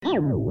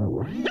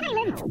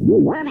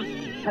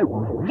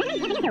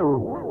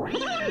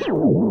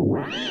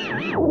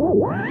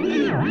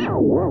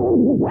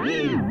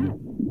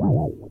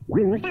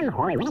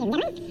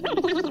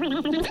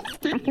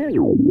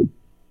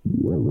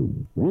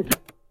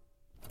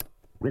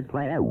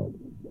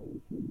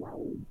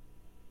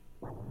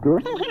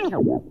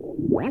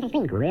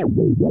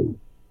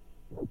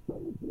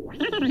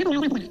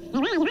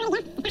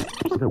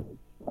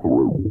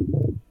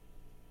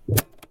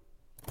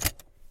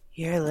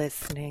You're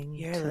listening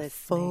to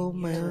Full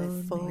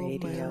Moon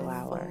Radio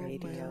Hour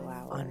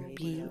on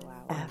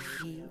BFF.FM.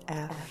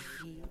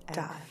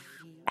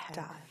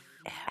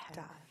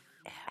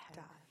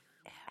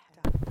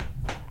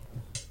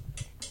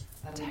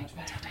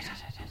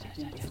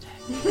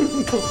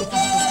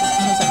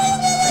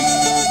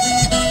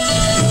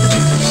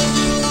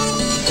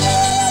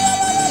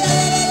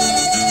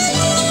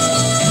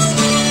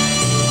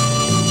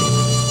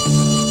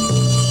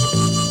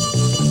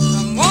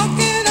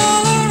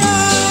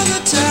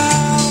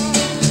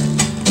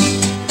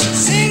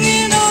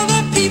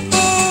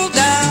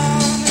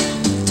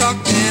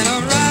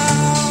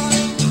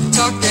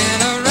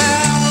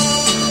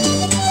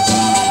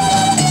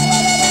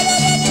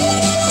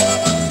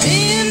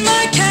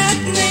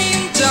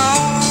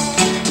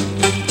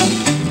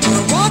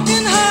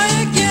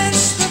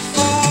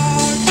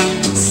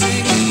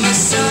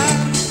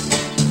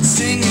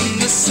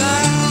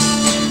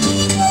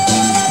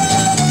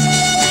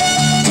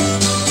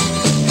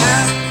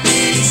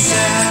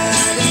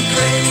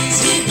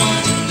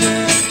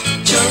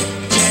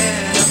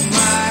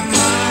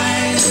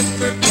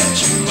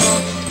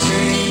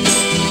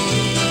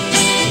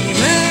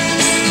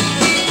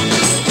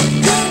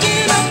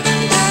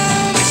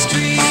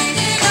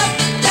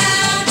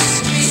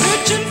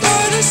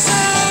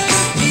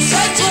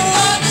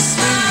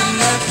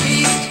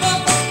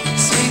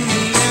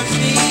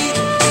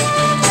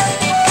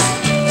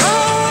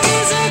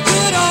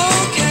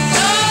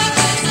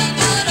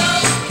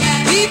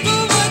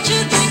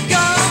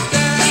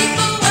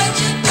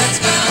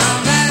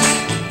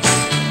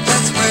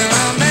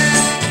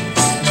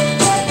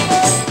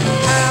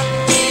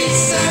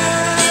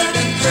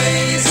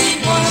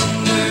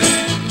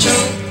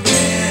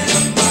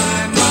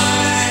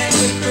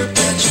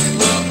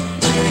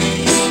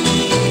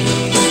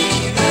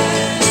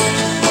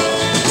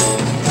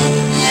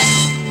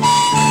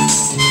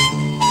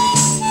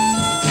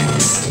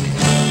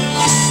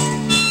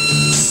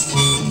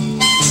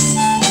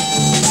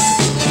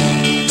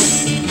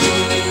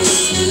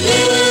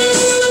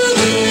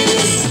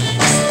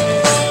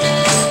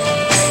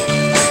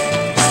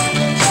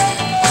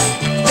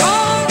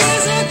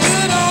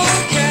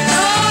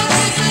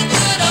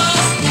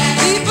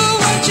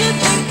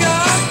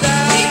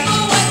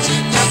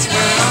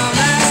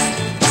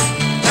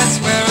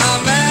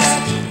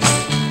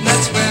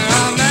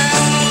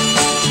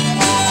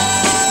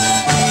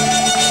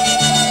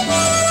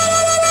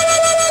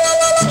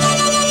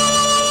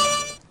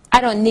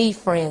 I don't need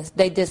friends.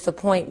 They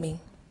disappoint me.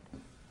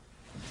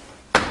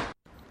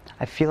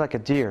 I feel like a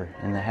deer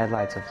in the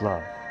headlights of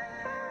love.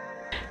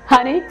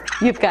 Honey,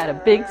 you've got a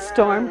big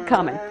storm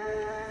coming.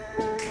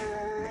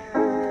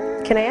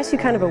 Can I ask you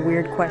kind of a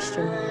weird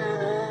question?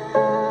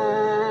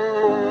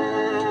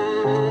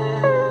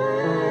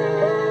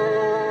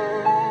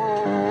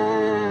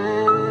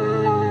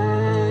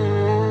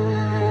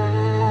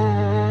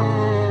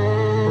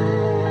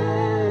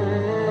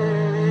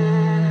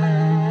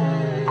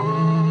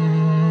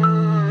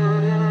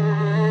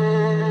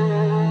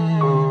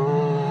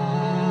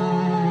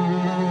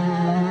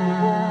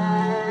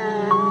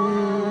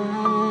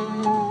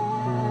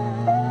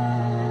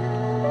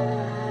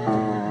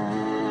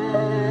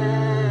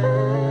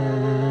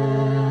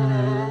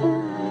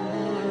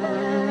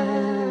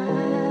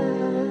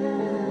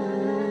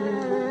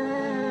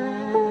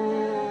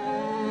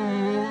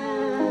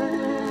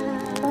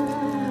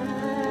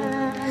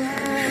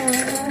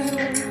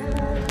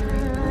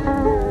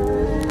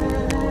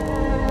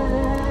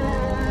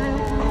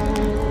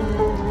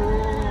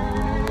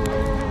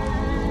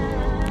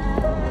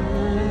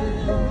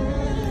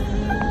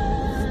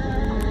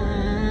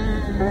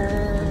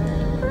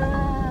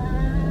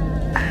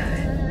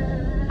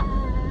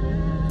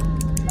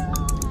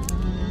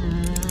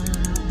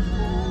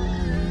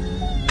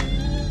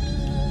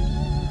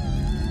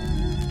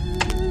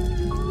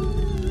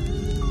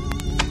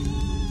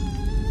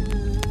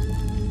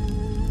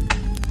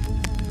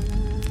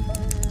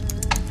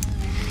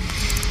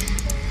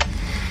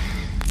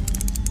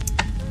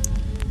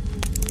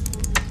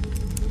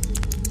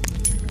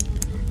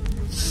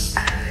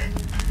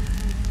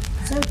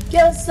 Took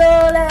your soul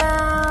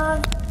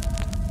out.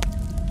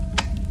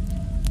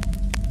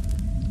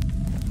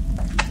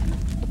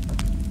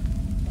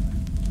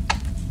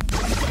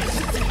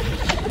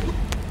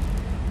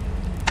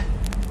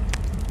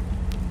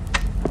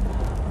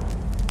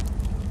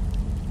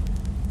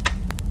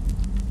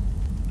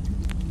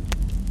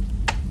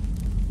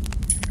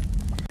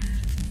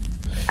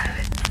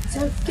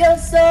 Took your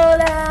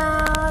soul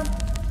out.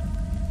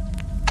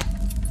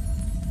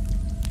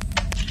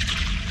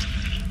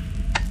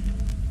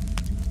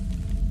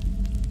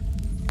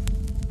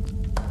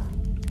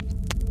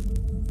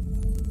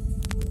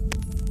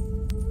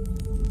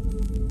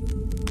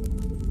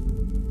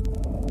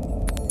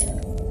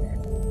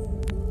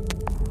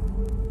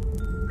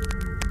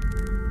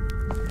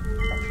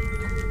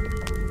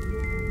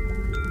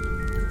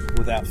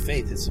 without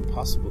faith, it's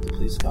impossible to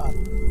please God.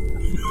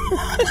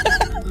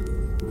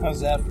 How's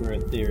that for a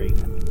theory?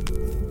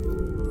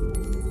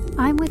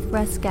 I'm with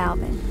Russ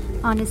Galvin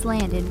on his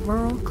land in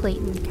rural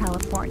Clayton,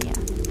 California.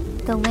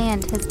 The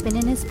land has been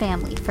in his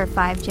family for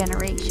 5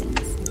 generations.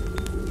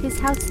 His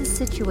house is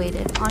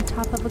situated on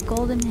top of a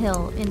golden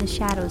hill in the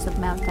shadows of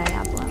Mount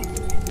Diablo.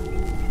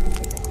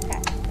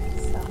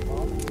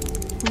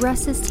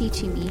 Russ is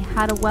teaching me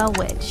how to well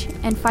witch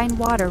and find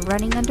water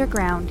running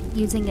underground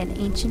using an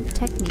ancient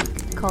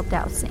technique called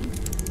dowsing.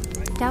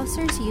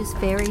 Dowsers use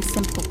very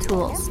simple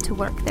tools to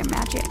work their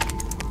magic.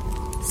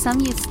 Some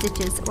use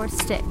stitches or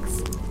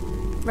sticks.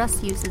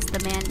 Russ uses the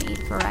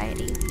man-made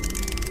variety.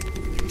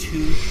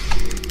 2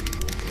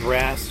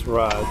 brass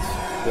rods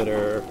that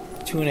are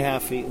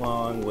 2.5 feet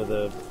long with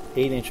a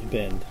 8-inch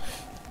bend.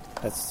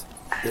 That's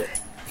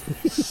it.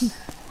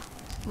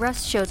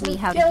 Russ showed me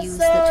how to use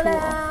the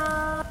tool.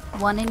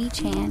 1 in each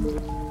hand,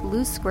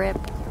 loose grip,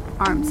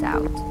 arms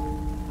out.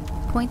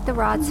 Point the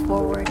rods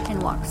forward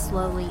and walk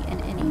slowly in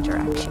any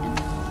direction.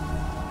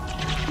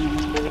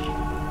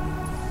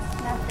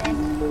 Nothing.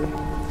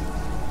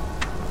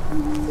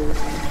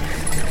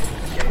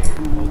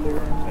 Hold your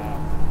arms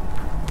out.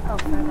 Oh,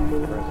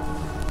 further.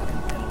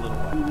 And a little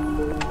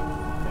while.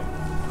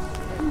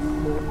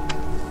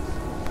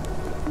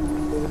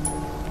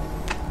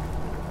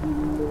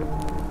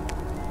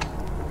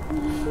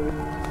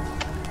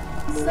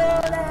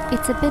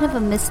 It's a bit of a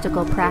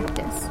mystical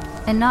practice,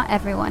 and not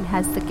everyone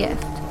has the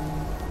gift.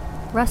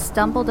 Russ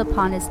stumbled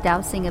upon his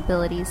dowsing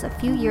abilities a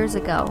few years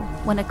ago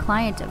when a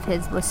client of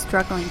his was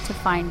struggling to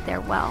find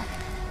their well.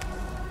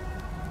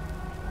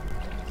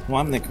 Well,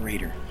 I'm the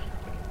greeter.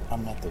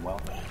 I'm not the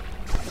well guy.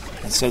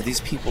 And so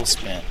these people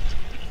spent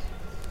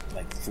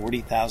like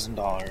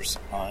 $40,000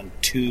 on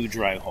 2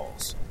 dry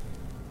holes.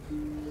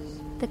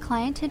 The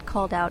client had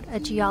called out a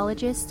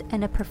geologist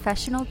and a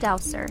professional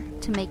dowser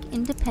to make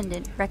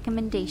independent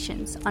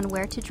recommendations on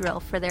where to drill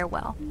for their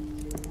well.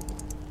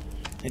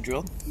 They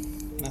drilled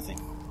nothing.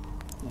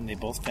 And they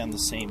both found the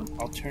same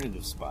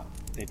alternative spot.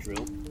 They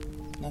drilled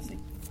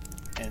nothing.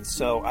 And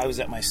so I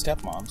was at my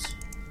stepmom's,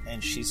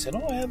 and she said,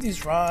 "Oh, I have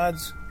these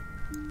rods.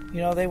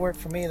 You know, they work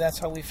for me. That's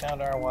how we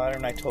found our water."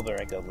 And I told her,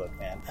 I go, "Look,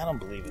 man, I don't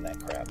believe in that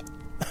crap."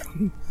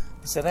 I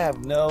said, "I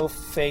have no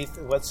faith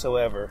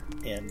whatsoever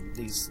in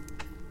these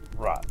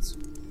rods."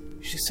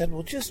 She said,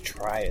 "Well, just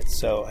try it."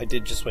 So I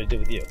did just what I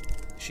did with you.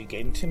 She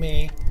gave them to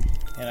me,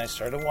 and I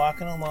started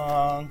walking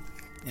along.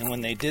 And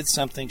when they did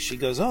something, she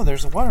goes, "Oh,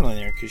 there's a water line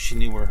there," because she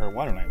knew where her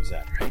water line was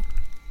at, right?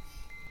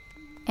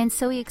 And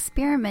so he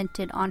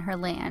experimented on her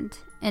land,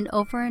 and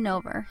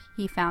over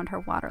he found her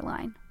water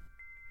line.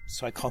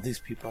 So I called these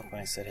people up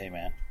and I said, "Hey,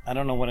 man, I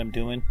don't know what I'm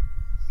doing,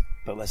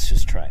 but let's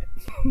just try it."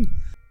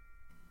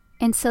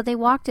 And so they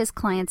walked his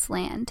client's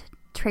land,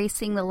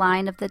 tracing the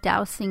line of the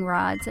dowsing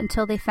rods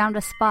until they found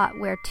a spot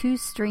where 2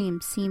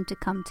 streams seemed to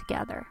come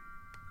together.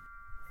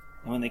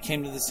 And when they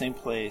came to the same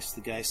place,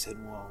 the guy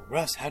said, "Well,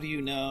 Russ, how do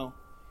you know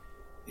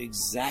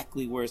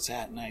exactly where it's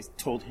at?" And I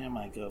told him,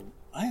 I go,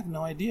 "I have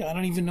no idea. I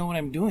don't even know what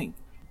I'm doing.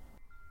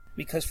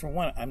 Because for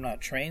one, I'm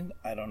not trained.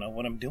 I don't know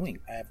what I'm doing.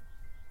 I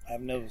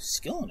have no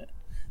skill in it.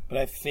 But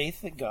I have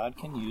faith that God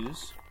can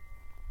use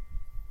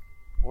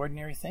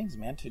ordinary things,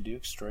 man, to do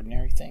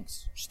extraordinary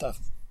things, stuff."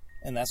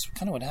 And that's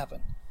kind of what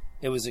happened.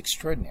 It was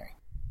extraordinary.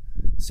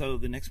 So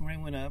the next morning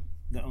I went up.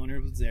 The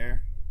owner was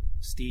there,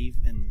 Steve,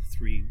 and the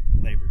 3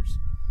 laborers.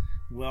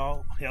 We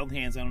all held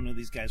hands. I don't know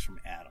these guys from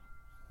Adam.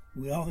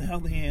 We all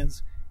held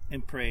hands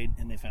and prayed,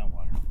 and they found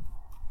water.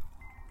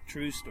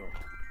 True story.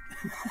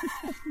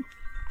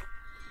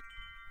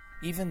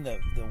 Even the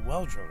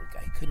well driller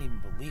guy, he couldn't even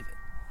believe it.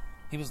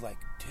 He was like,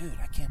 "Dude,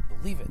 I can't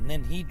believe it." And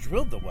then he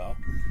drilled the well.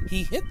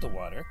 He hit the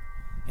water,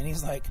 and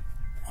he's like,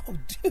 "Oh,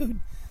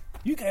 dude,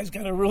 you guys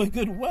got a really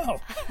good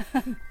well."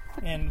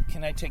 And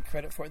can I take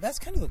credit for it? That's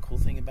kind of the cool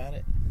thing about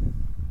it,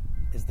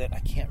 is that I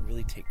can't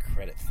really take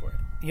credit for it.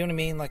 You know what I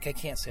mean? Like, I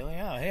can't say, "Oh,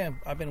 yeah, hey,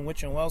 I've been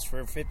witching wells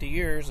for 50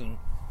 years, and,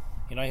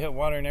 you know, I hit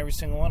water in every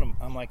single one of them."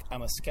 I'm like,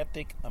 I'm a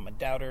skeptic, I'm a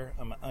doubter,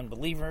 I'm an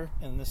unbeliever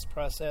in this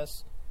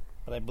process,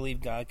 but I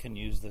believe God can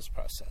use this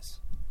process.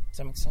 Does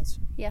that make sense?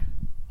 Yeah.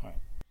 All right.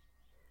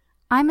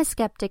 I'm a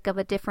skeptic of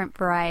a different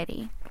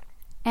variety,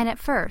 and at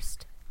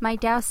first, my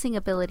dowsing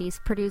abilities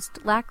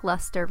produced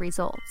lackluster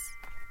results.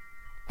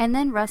 And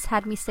then Russ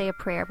had me say a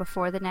prayer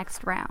before the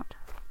next round.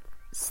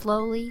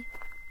 Slowly,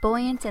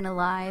 buoyant and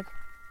alive,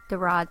 the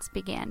rods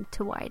began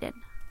to widen.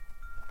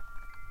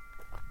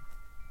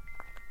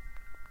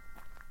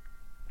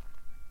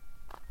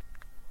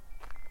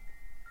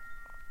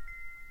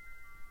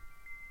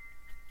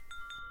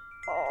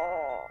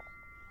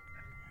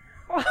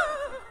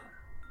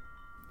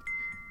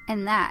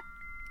 And that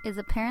is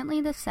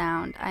apparently the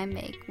sound I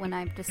make when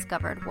I've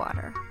discovered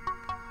water.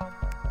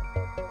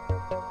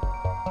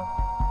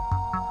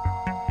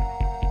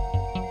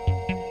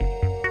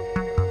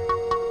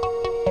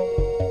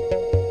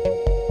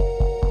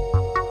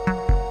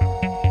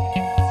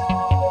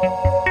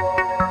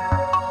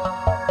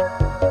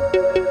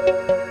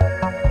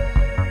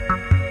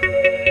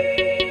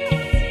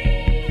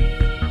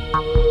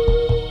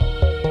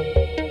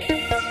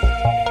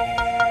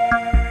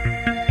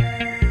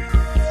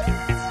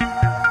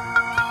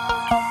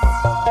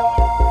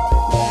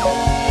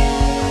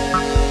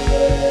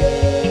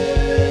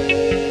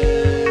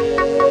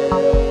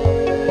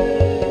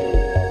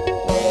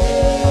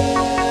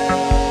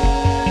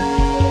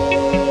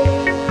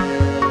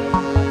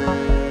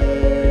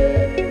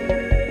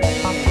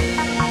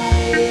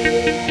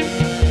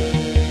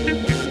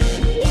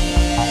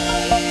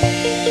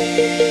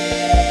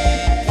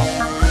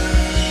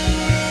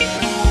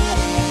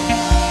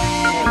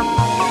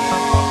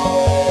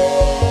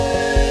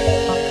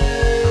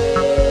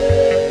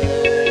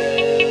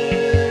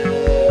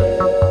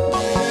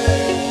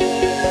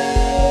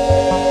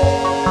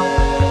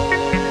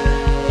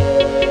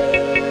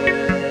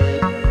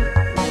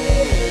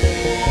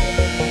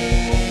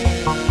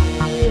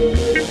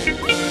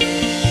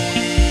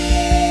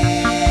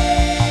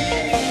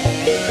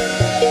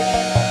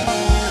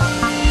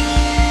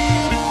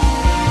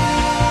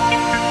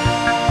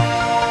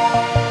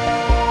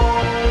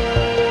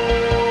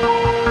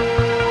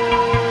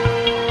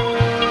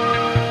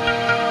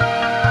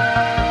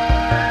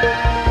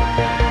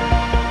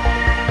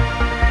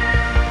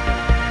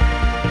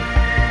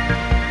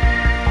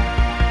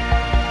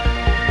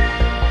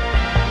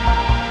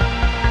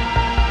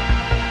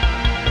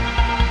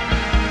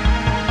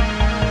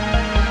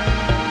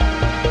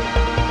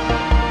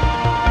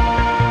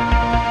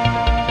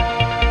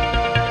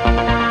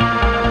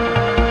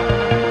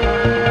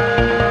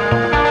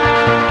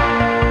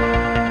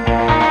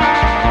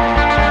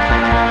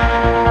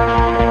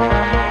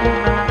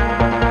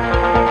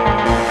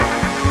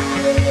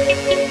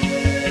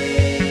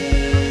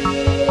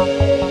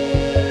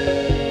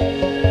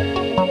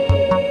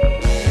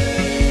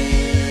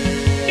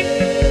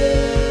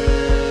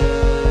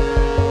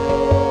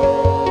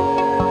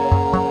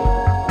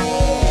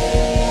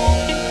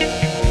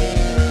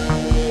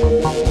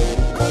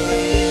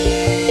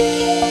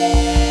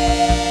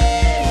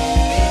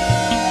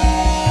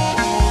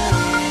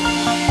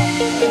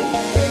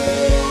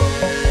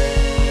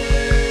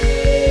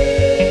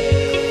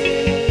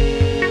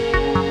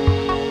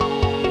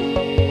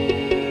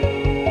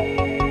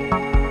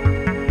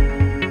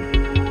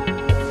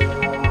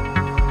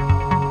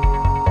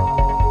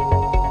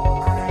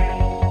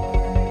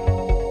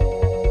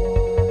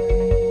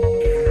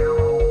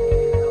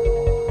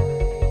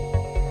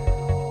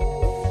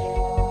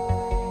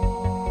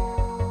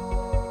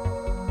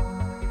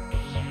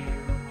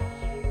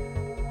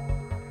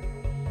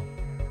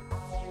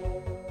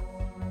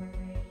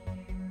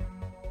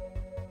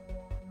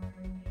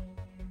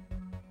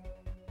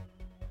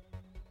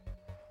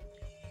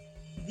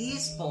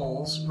 These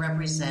bowls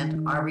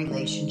represent our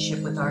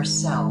relationship with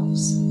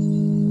ourselves.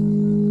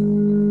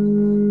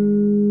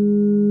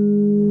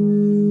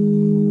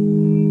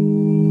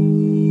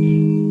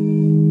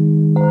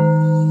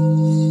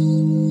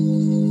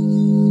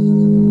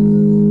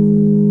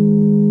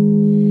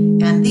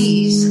 And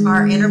these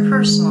are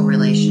interpersonal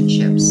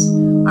relationships,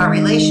 our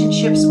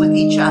relationships with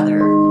each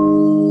other.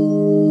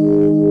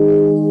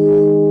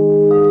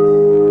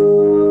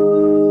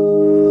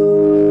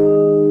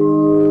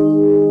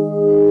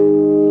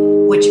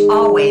 Which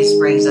always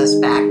brings us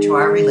back to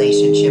our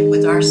relationship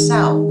with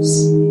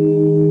ourselves.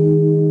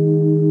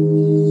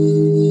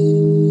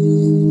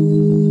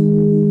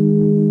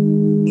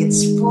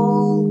 It's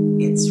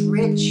full, it's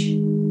rich,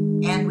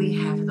 and we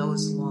have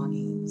those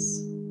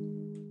longings.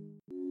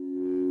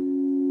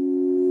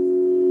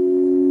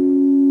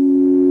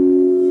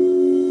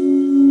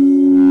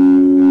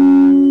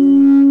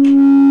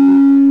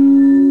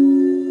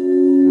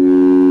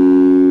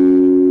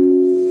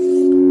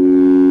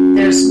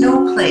 There's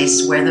no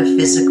place where the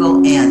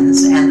physical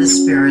ends and the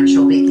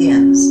spiritual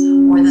begins,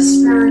 or the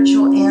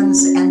spiritual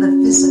ends and the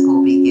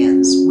physical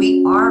begins.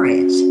 We are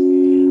it.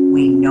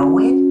 We know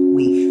it,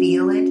 we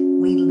feel it,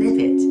 we live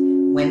it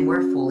when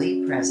we're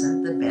fully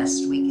present the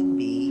best we can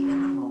be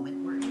in the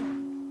moment we're in.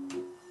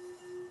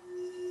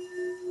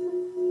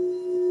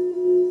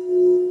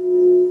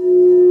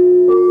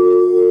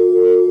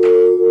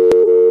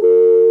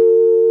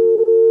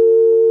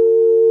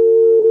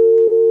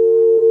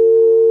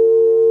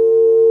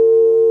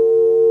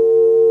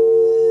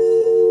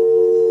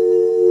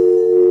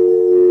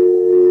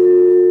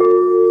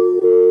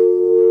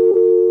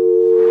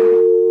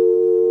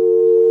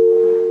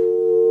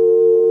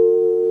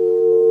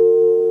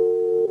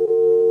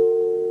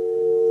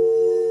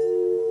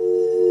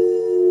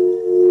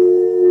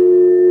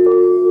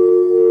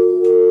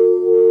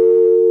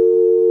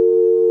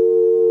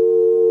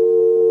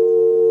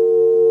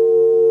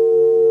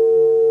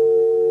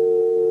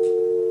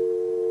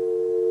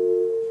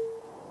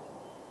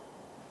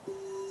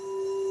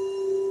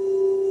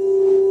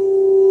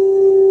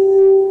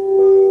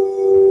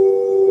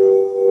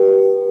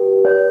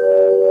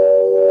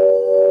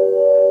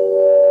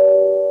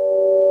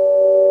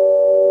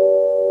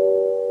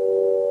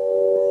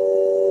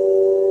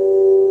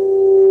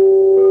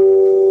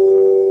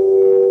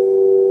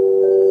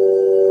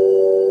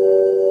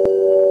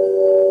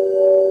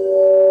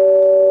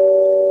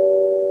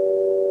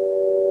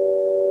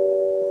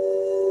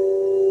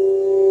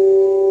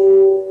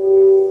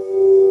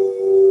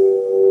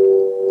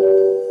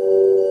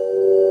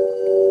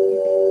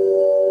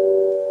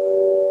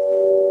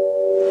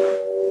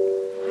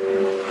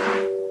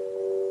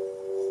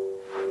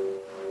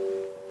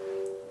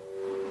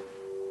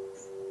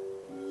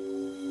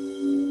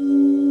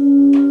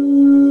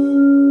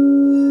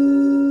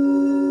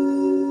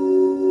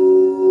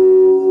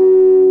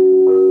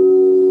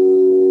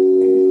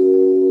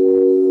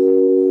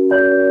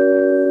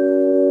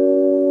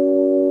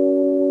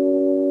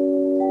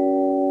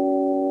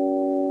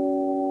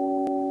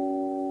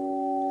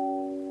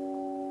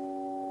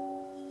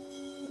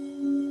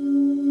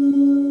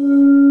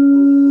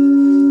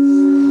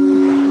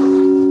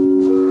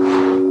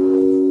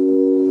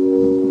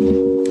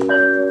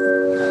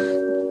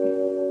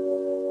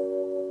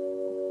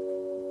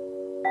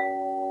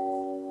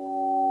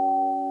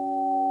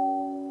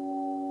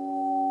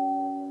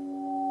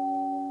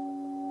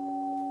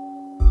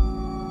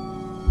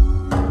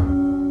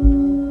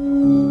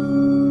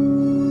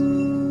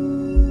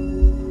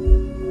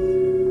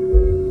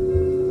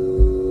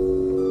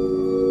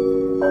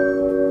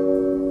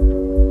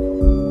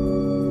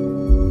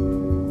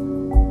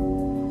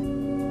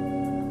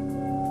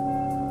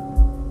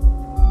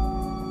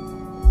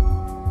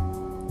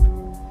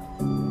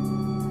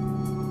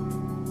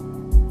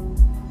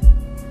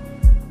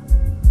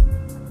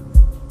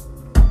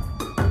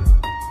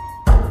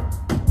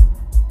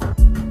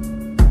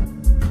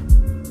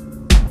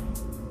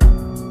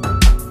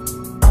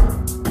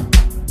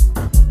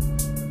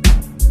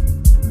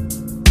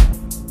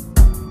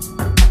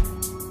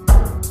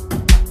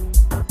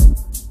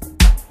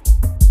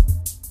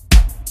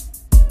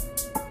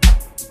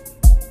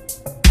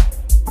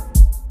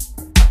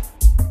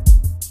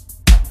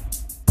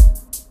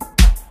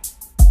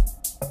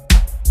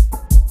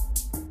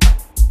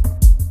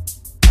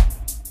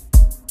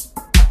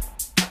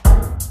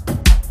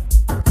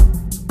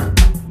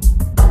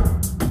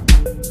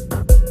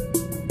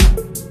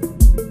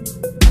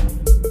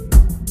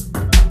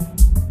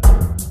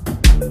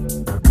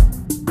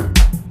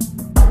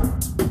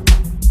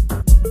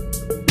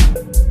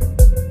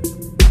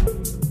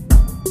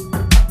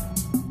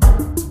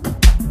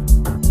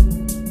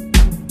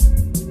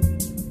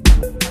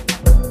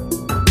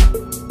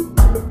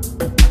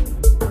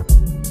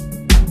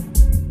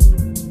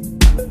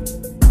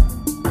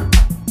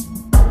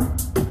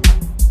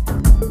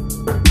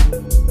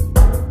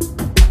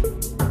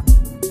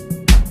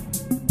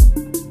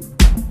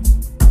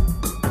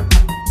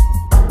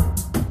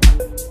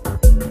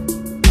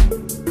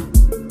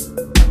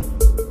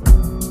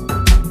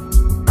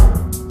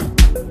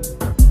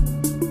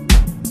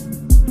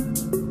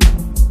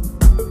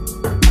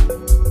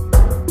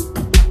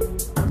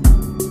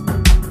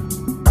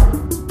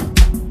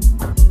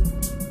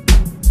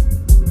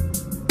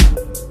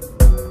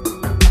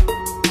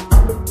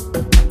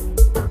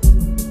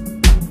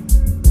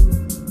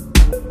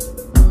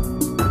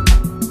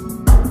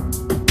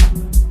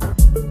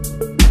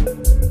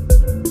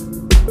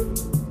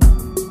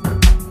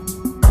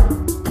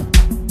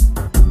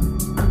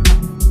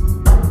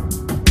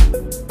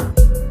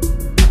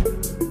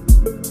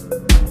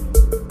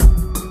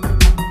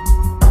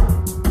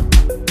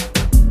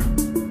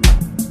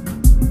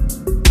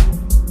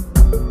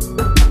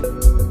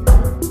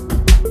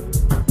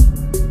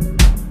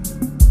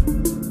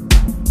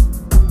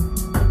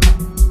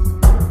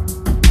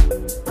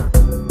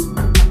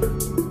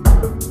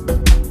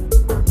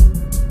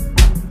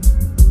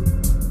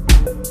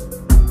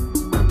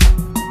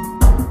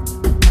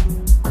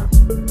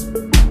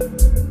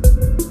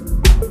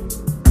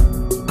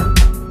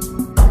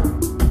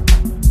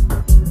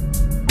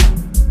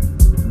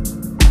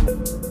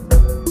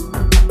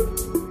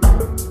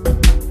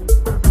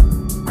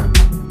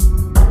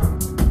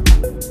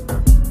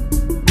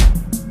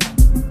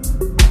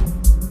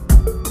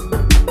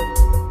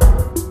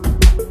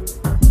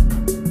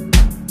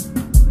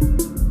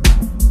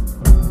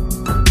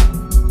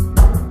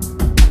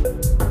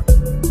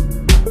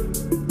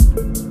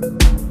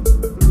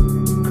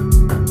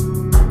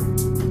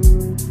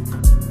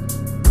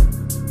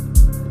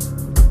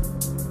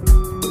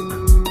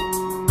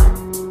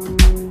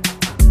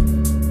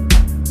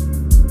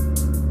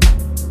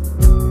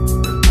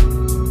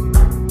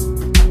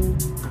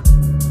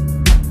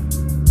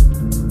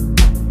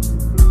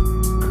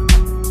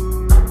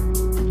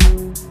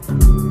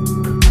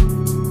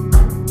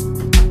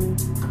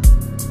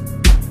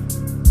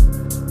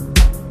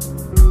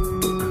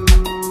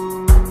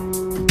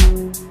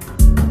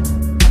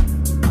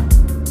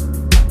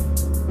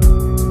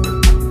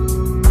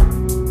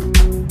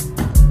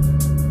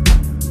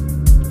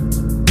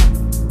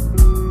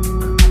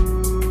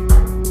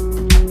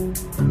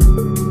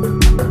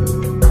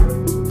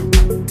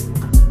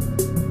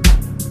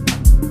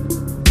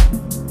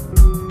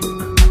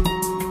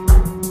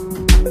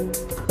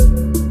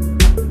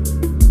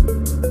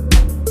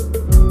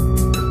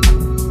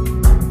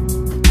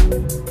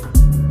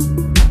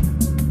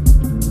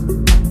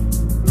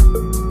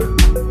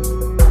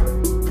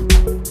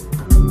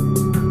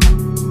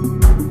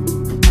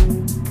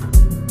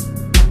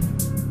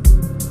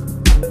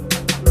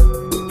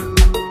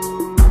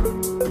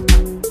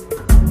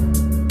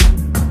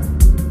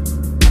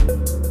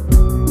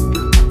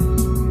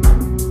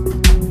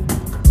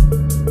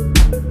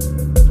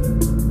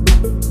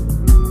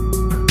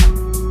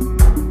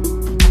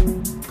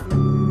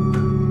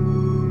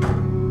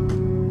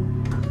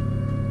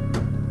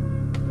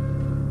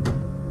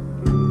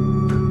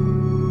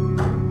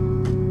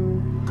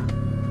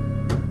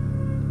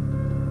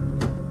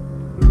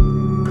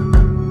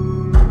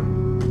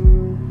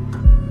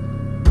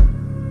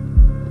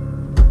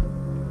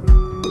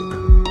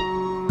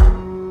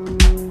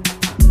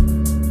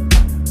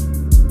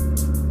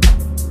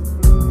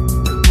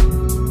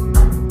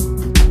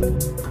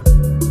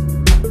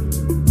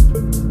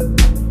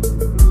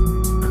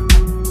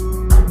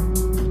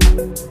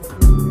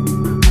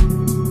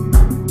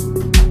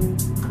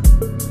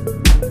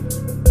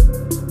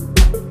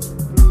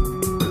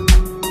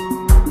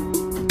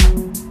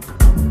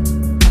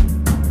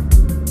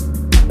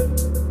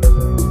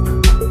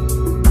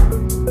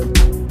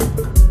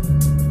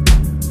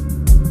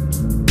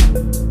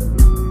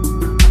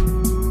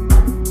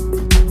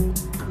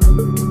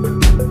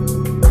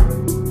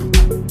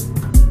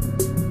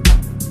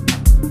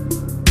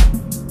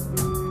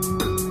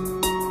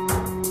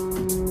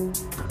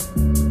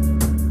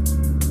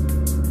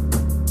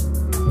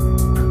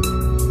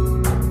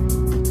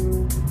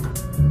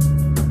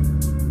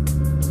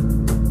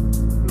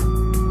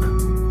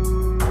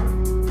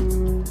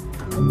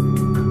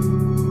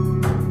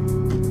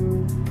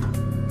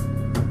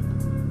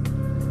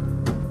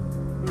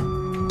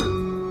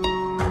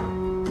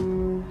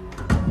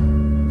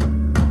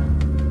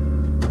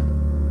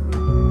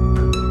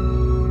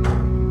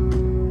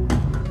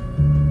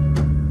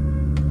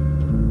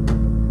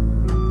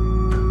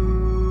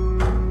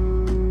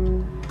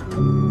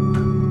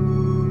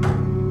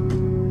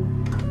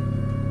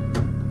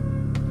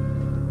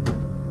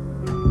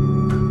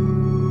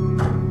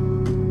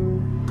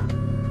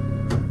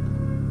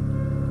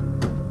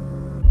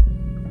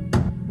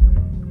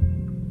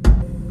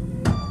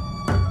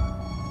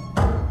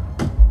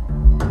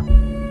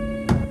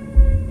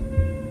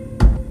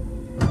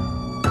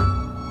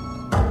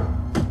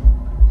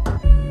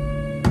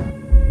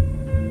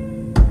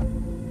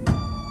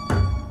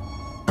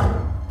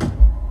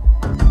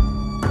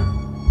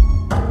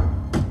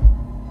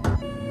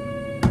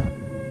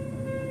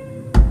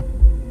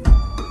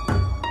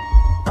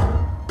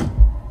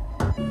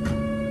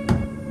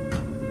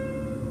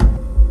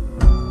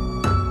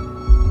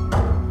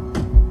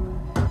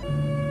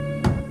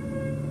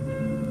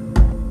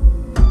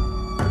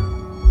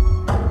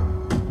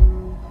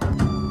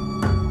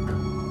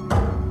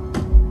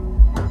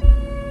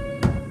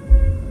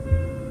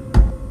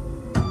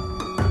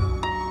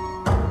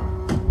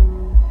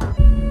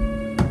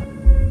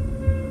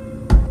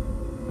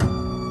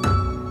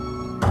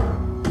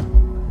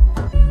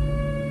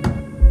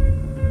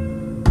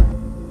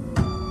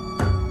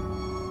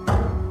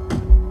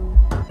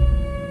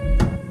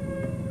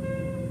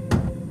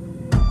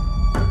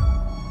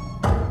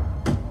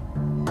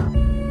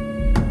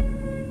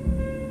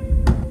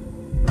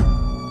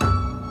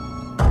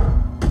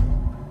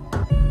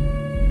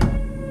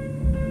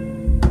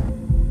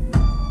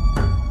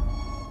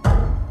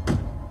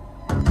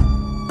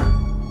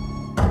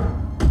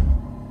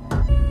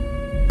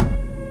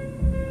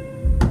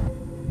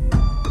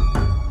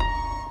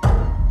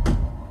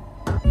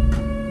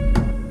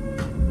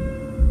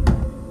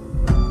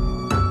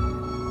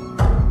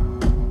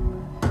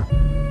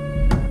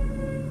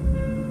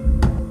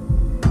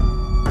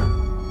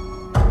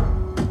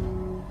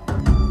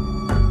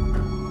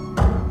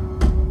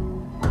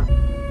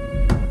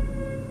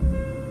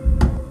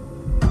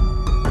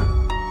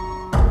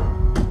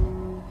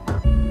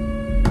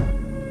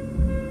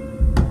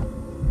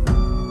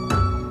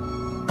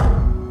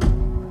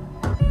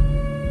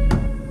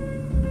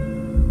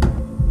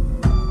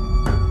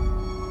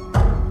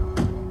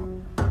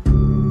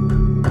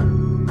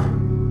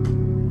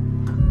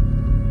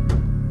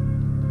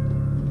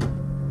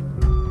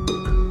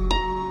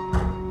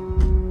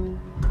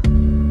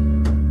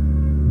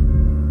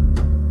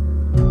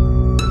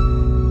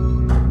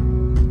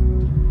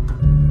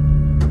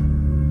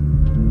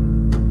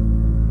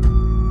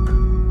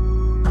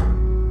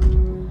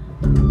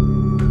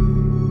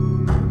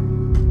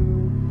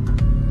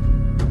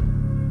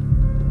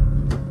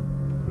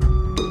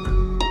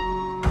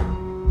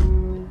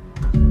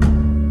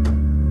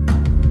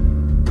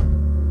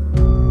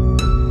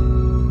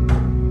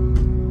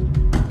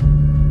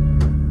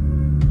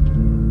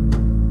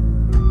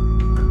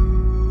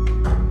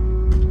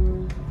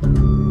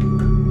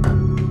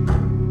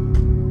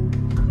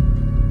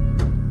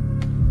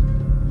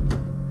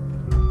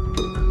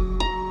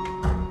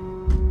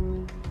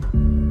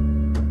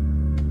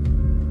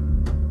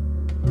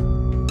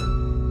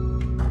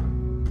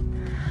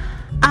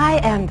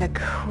 am the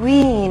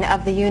queen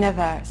of the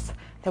universe.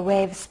 The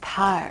waves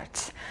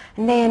part,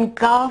 and they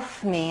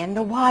engulf me, and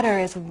the water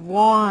is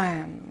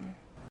warm.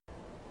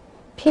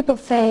 People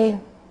say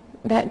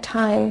that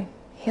time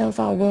heals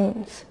all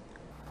wounds.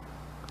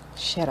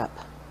 Shut up.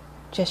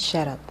 Just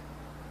shut up.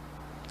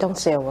 Don't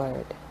say a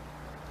word.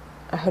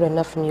 I heard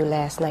enough from you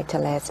last night to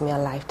last me a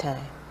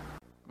lifetime.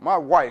 My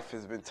wife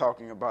has been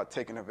talking about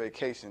taking a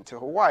vacation to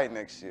Hawaii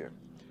next year.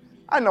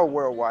 I know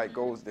Worldwide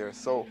goes there,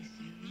 so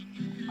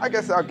I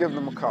guess I'll give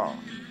them a call.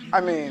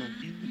 I mean,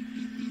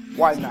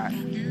 why not?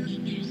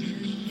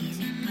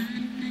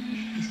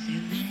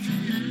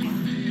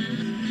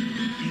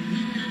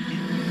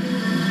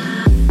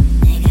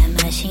 내가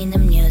마신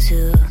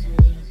음료수,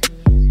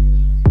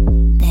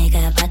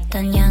 내가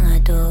봤던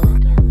영화도,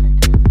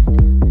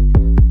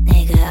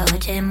 내가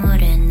어제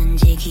뭘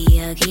했는지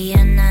기억이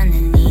안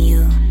나는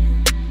이유.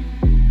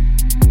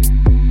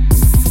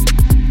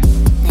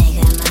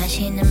 내가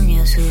마신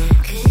음료수,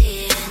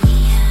 그게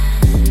아니야.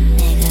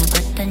 내가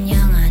봤던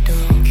영화도,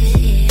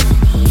 그게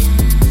아니야.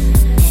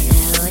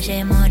 내가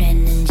어제 뭘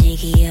했는지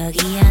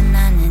기억이 안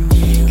나는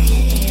이유.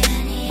 그게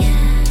아니야.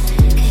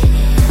 그게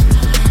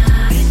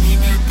아니야.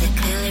 Bringing out the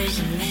colors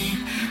in me,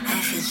 I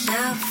feel so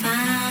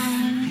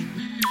fine.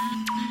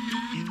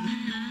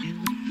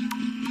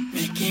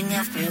 Making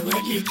up for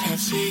what you can't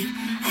see,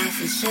 I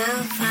feel so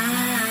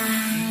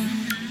fine.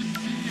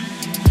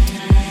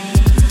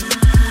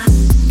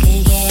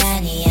 그게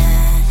아니야,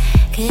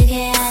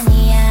 그게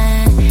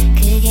아니야,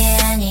 그게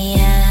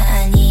아니야,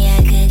 아니야,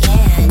 그게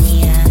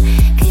아니야,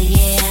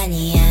 그게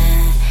아니야,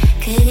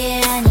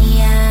 그게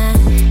아니야,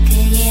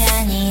 그게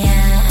아니야,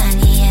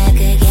 아니야,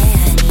 그게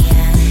아니야,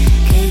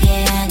 그게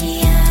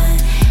아니야,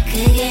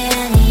 그게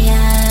아니야,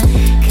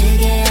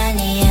 그게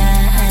아니야,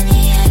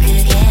 아니야,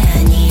 그게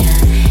아니야,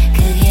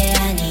 그게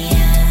아니야,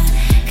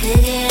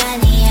 그게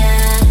아니야,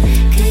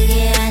 그게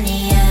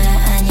아니야,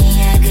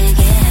 아니야,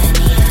 그게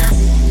아니야.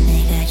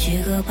 내가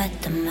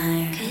주고받던 말,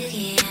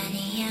 그게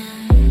아니야.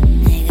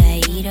 내가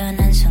일어난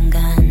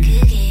순간,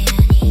 그게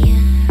아니야.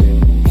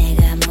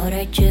 내가 뭘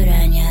할 줄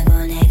아냐고,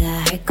 내가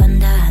할 건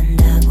다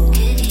한다고,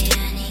 그게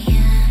아니야.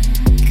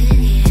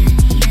 그게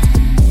아니야.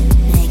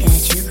 내가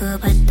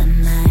주고받던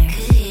말,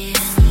 그게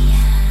아니야.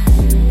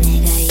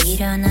 내가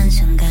일어난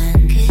순간,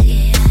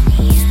 그게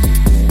아니야.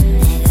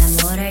 내가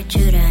뭘 할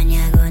줄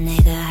아냐고,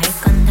 내가 할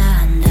건 다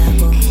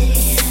한다고,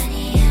 그게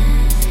아니야.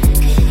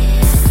 그게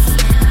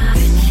아니야.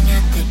 Bringing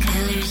out the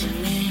colors in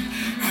me,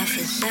 I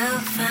feel so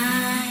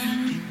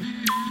fine.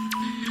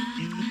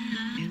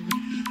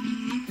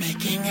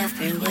 Making up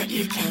for what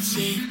you can't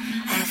see,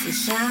 I feel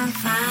so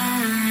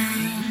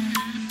fine.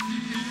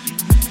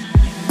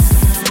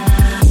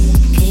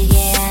 그게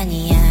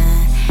아니야,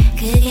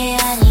 그게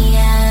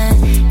아니야,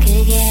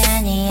 그게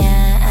아니야,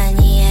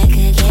 아니야,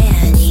 그게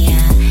아니야,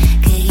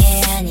 그게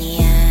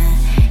아니야,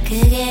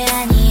 그게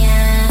아니야,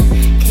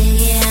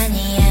 그게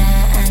아니야,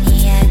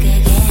 아니야,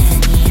 그게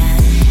아니야,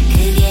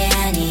 그게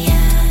아니야,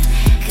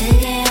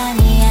 그게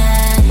아니야,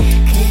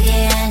 그게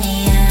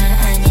아니야,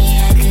 아니야,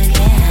 그게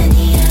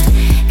아니야,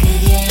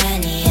 그게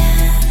아니야,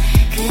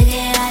 그게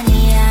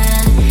아니야,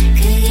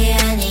 그게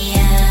아니야,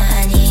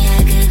 아니야,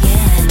 그게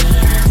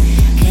아니야,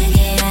 그게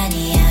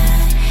아니야,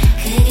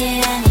 그게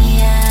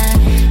아니야,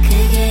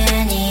 그게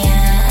아니야,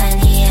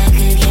 아니야,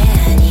 그게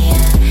아니야,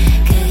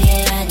 그게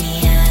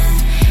아니야,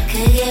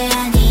 그게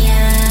아니야,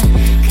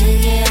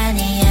 그게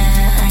아니야,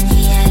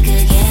 아니야,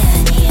 그게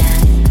아니야.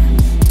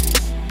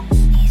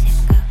 네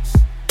생각,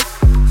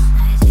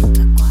 나의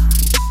생각과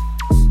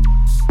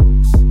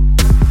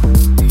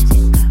내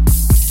생각,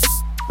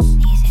 네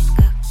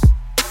생각,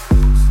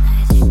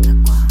 나의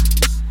생각과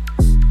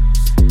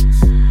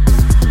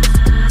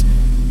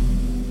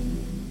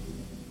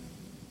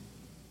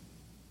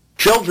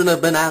Children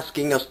have been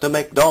asking us to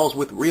make dolls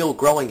with real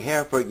growing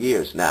hair for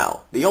years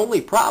now. The only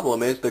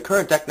problem is the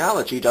current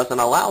technology doesn't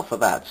allow for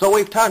that, so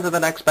we've turned to the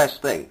next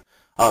best thing.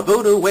 A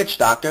voodoo witch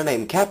doctor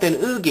named Captain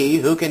Oogie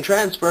who can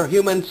transfer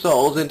human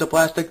souls into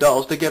plastic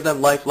dolls to give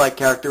them lifelike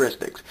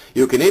characteristics.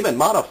 You can even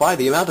modify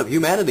the amount of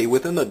humanity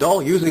within the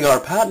doll using our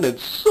patented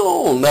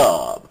soul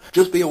knob.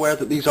 Just be aware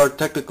that these are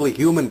technically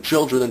human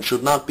children and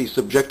should not be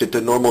subjected to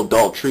normal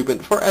doll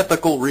treatment for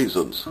ethical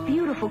reasons.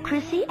 Beautiful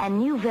Chrissy and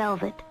new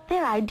velvet.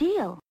 They're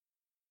ideal.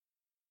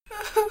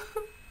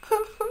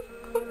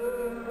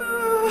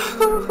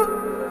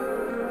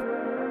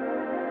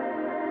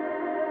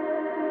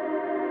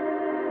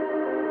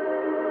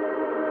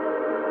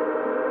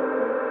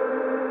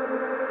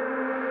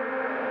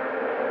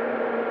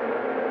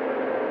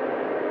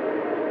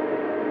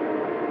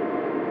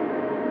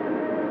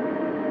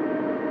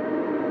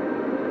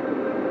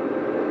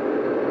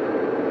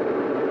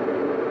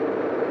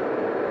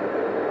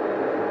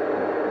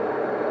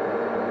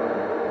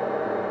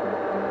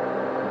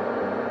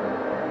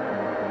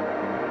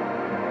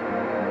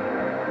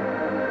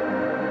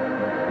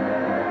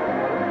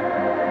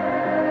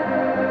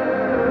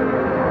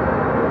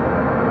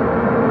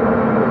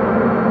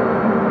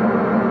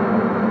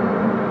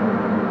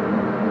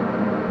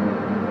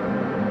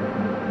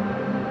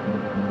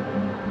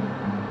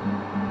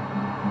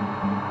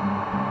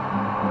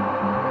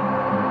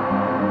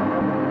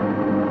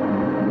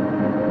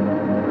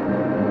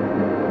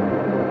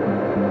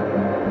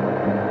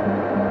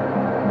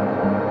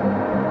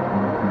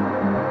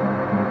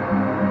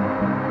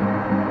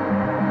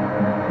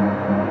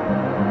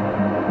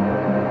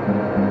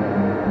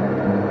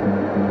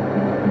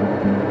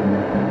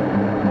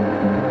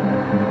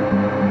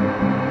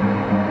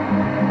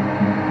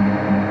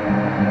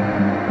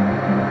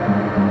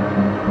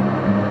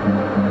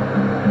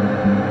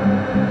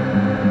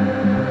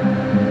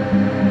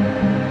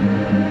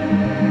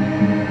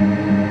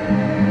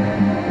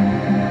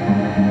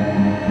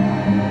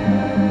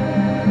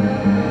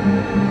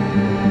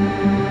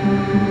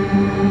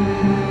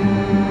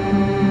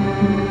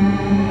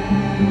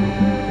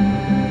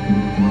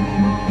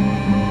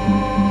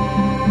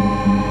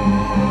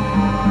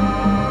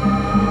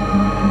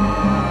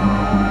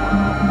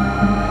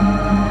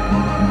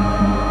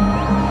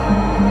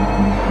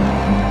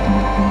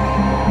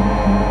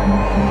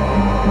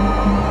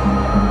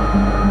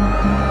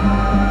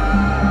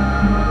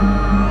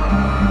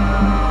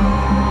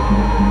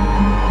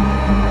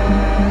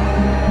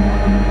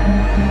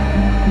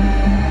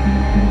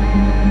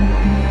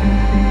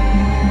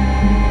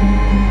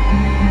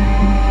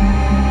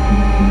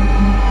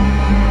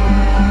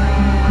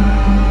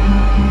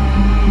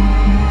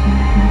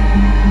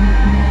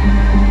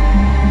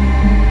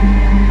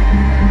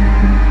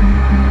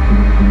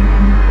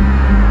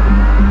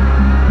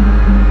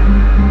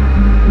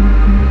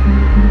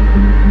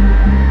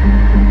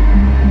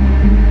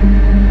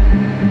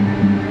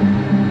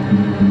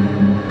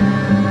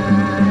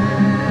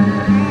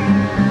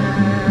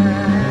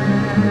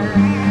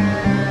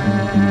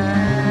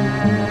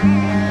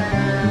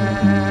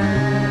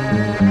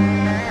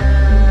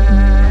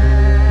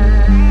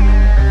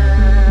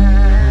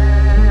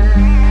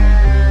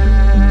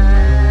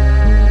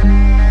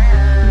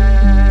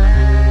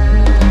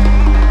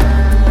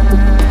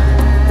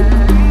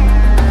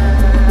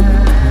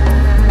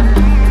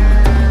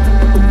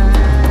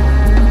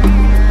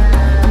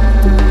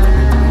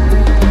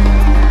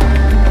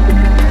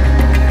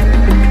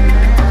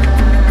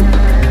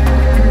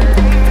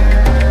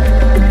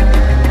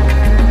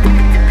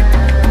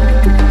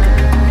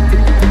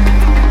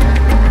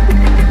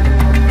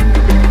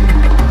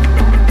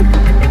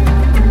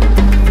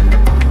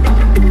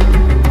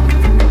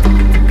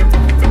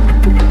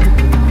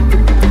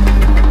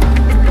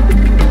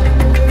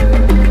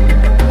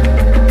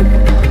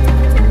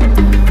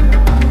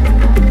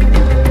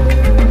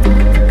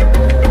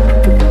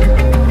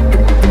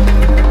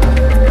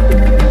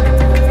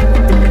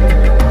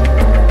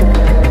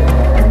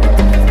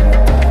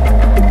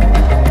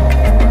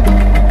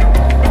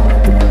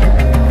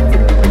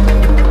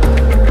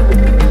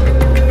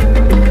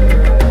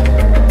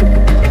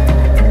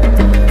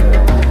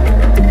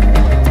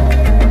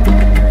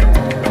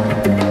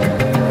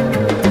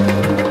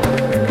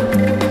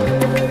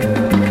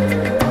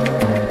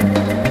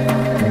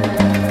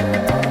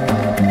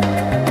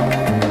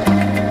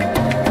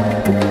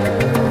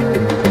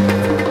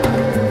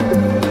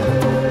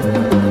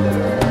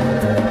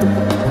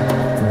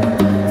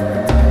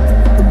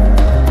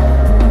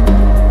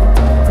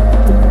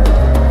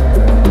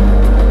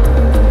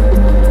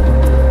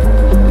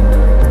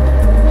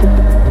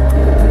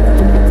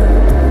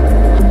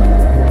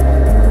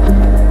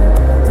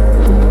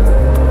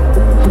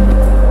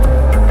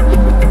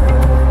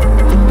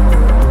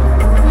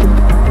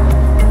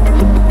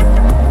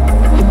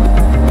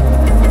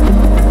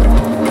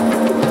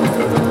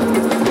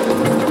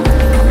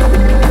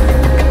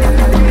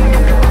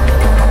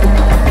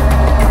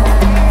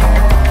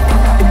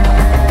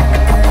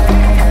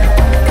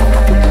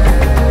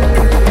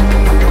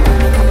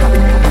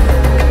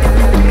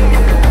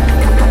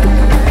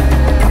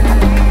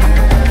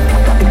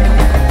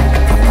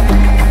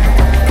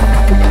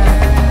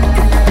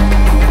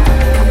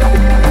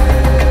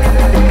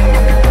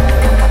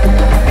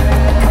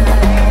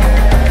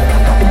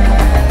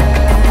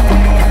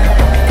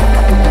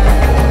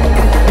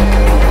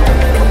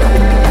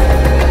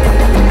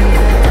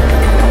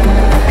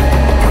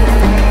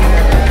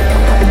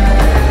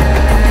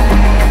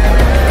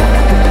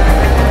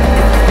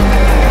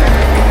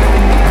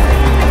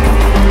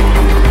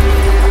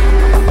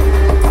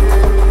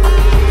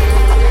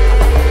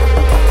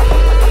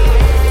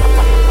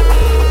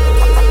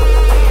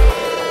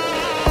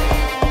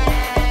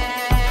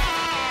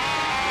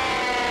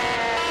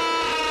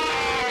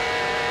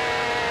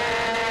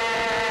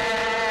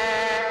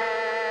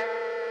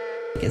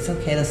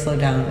 to slow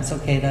down. It's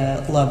okay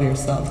to love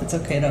yourself. It's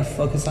okay to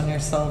focus on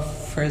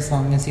yourself for as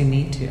long as you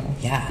need to.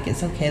 Yeah.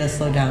 It's okay to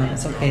slow down.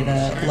 It's okay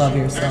to love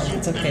yourself.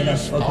 It's okay to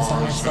focus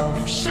on yourself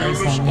for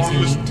as long as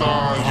you need to.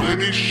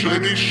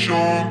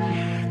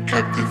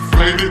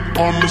 Captivated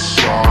on the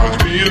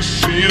side, me and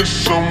seeing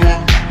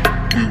someone.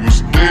 We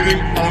was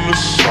dating on the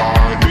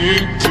side, me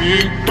and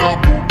team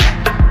double.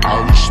 I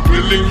was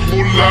spilling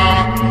moolah,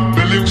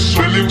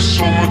 spilling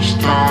so much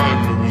time.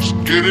 It was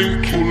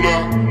getting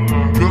cooler,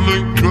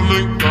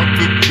 feeling, got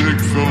the dick,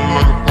 feeling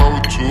like a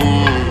power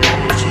tool.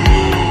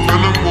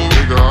 Feeling more,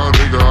 they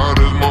got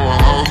this mama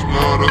house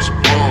now, that's a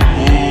power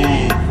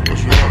move.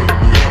 That's what I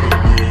gotta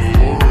do,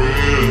 for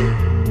real.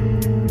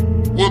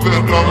 Will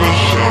that diamond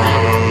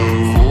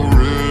shine, for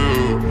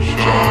real,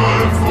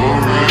 shine, for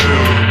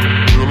real.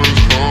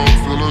 Feelings calm,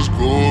 feelings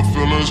good,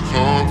 feelings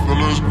calm,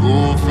 feelings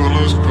good,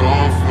 feelings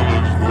calm,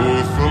 feelings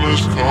good,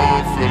 feelings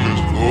calm,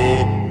 feelings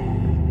good.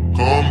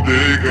 Comme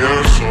des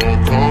garçons,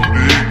 comme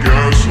des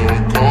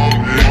garçons,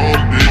 comme des garçons, comme des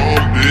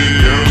garçons, comme des garçons, des garçons, comme des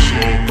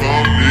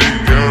garçons,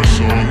 des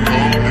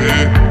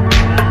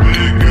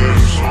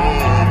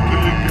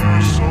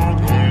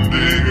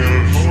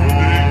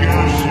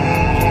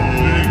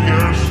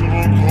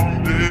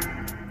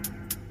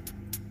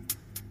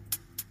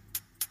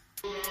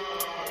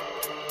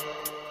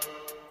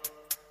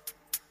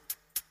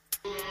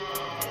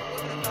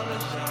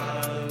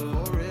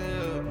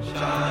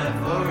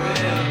garçons, comme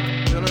des.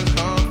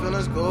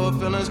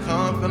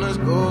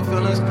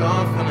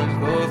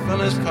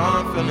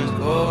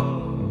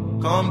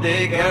 Comme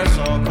des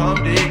garçons,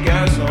 comme des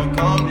garçons,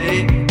 comme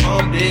des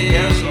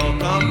garçons,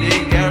 comme des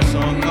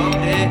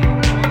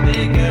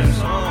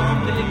garçons,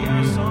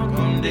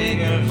 comme des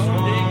garçons,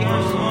 comme des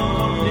garçons,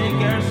 comme des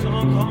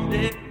garçons, comme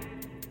des.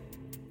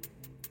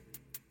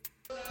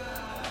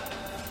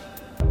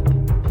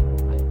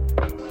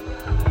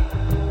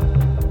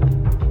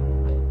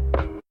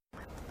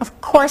 Of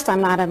course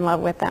I'm not in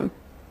love with him.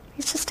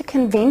 He's just a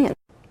convenience.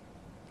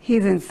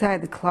 He's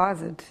inside the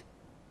closet.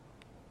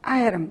 I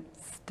had him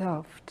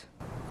stuffed.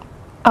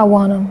 I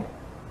want him,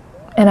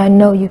 and I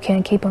know you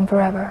can't keep him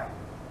forever.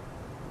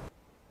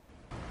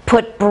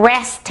 Put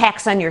brass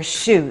tacks on your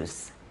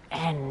shoes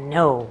and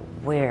know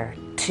where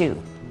to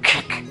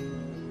kick.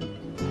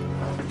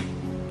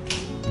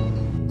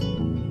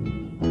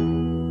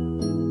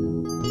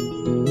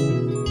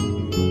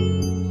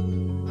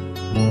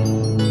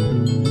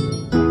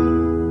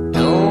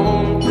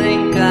 Don't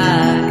think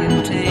I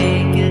can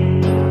take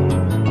it.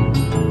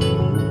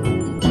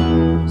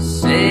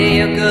 Say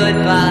your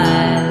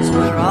goodbyes,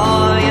 where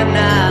are you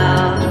now?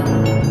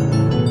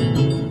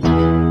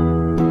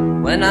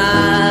 When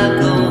I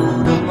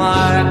go to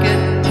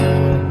market,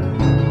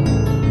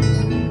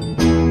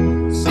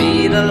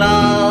 see the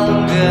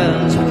long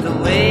girls with the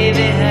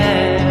wavy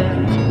hair,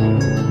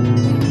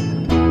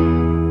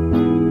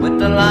 with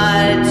the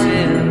lights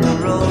in the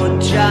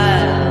road,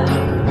 child,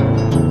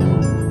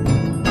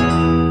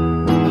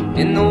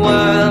 in the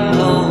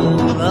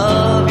wormhole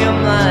of your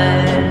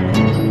mind,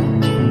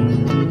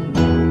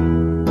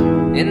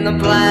 in the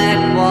black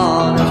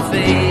water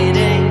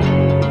fading.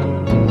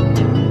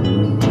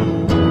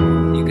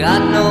 You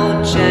got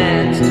no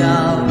chance,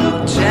 dog,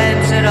 no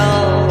chance at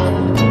all.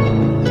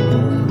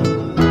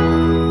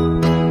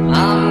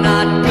 I'm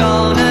not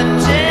gonna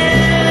tell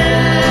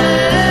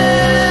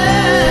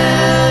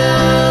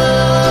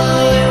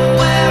you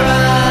where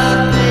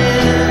I've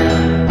been.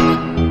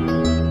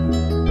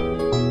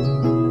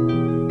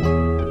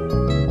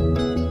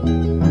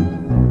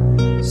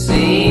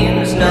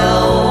 Seems no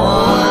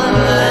one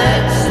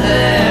lets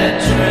their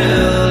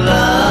true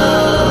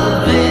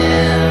love in.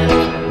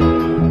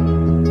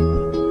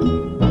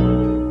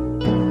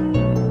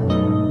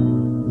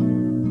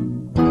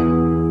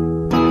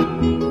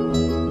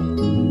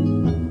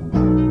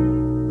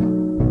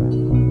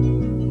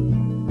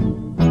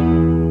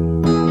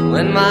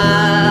 When my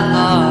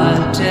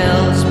heart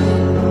tells me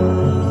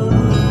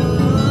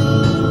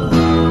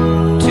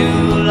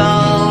too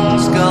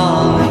long's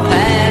gone and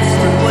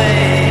passed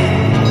away,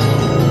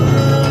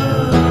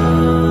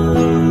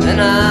 then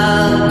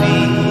I'll be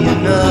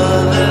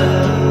another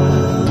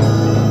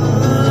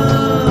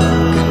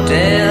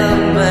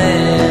condemned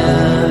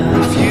man,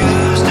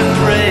 refuse to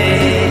pray.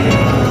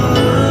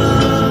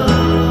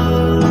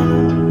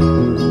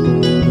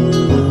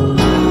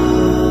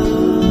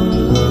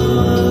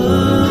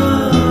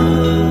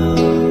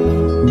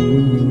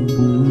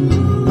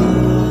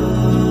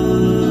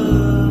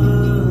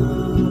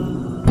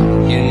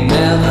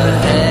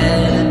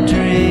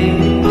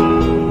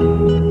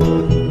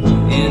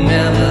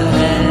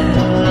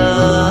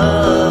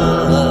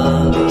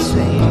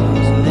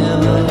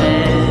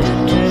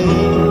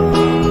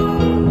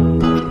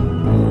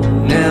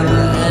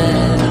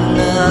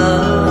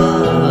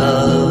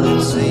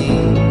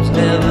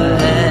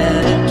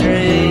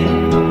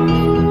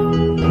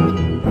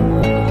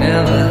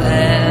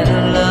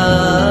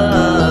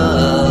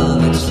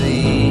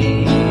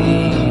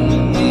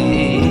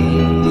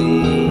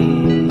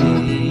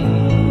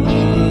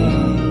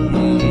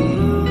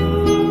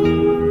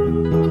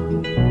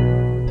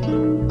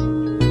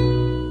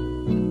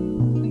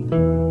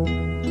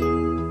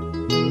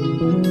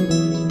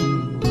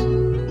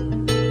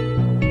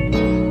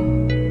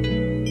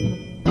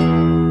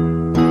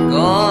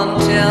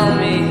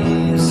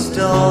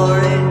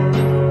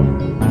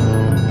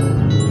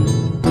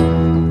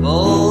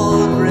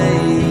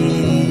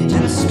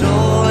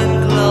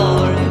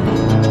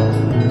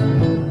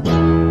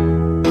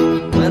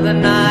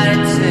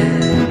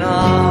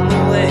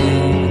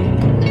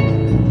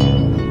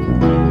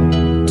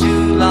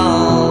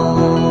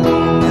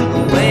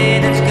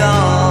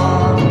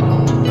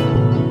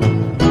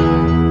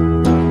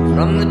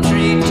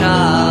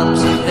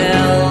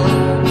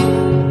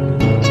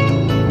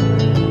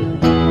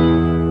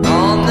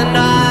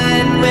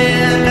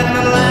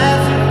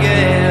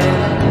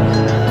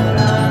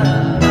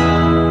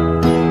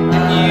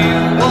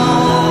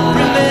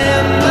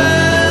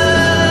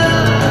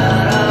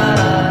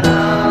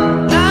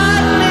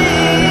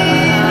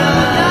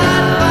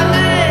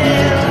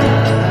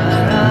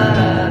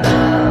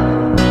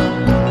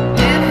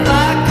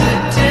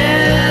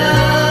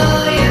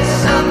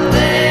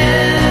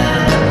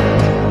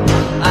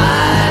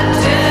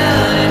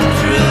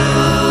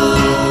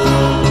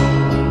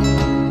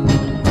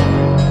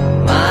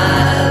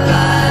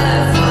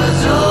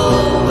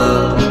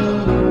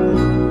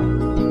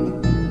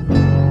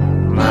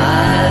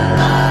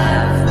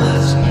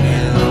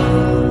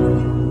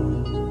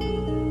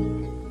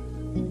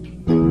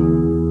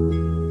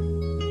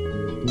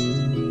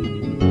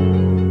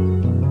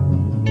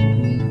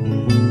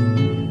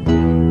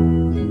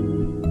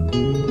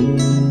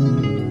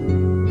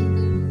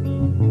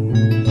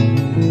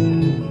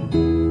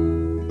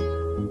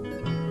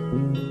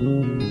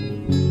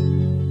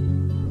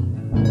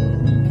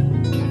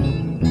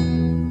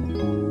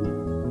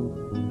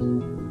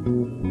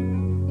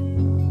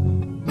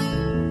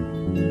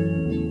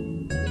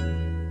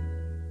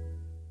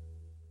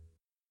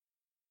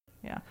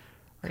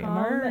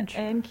 Reemerge.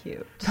 And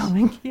cute. Calm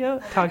and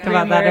cute. Talked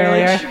about that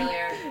earlier.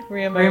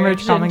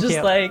 Reemerge, calm and just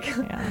cute. like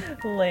Yeah.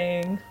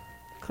 laying.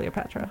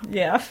 Cleopatra.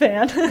 Yeah,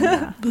 fan.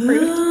 Yeah.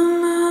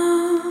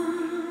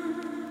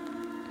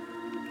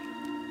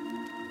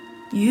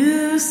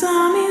 You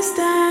saw me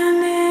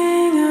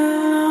standing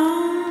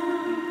alone,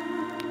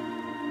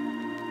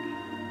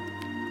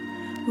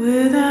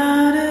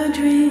 without a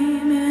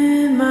dream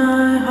in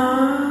my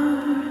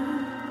heart,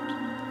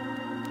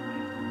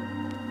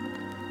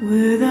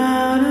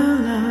 without a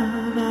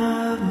love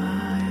of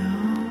my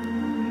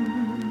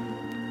own.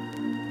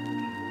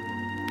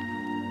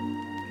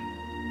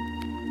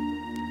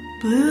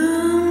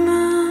 Blue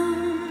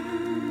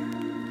moon,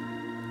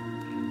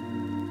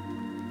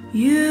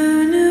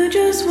 you knew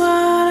just what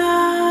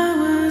I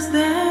was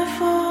there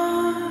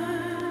for.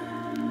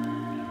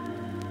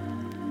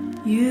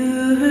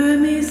 You heard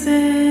me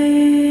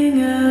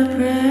saying a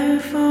prayer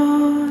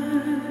for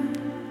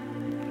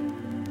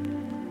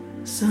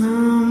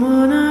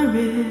someone I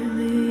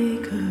really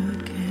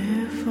could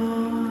care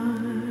for.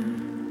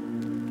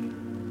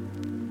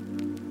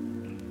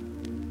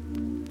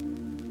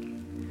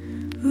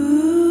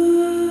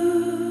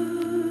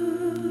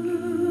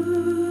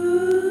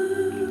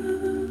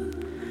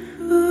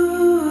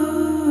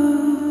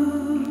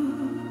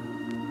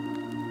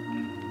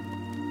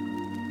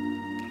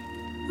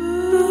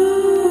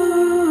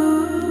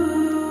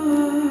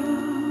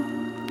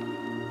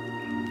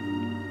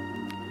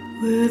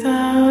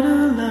 Without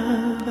a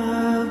love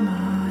of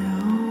my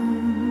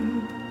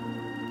own.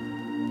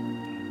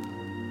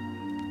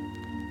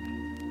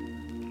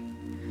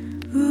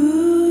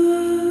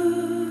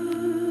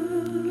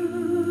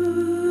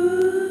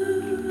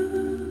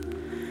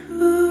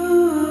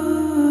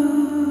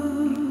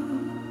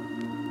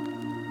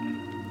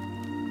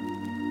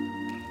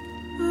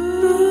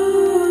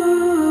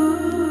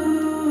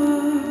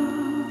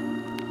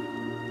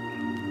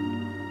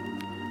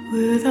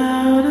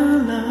 Without a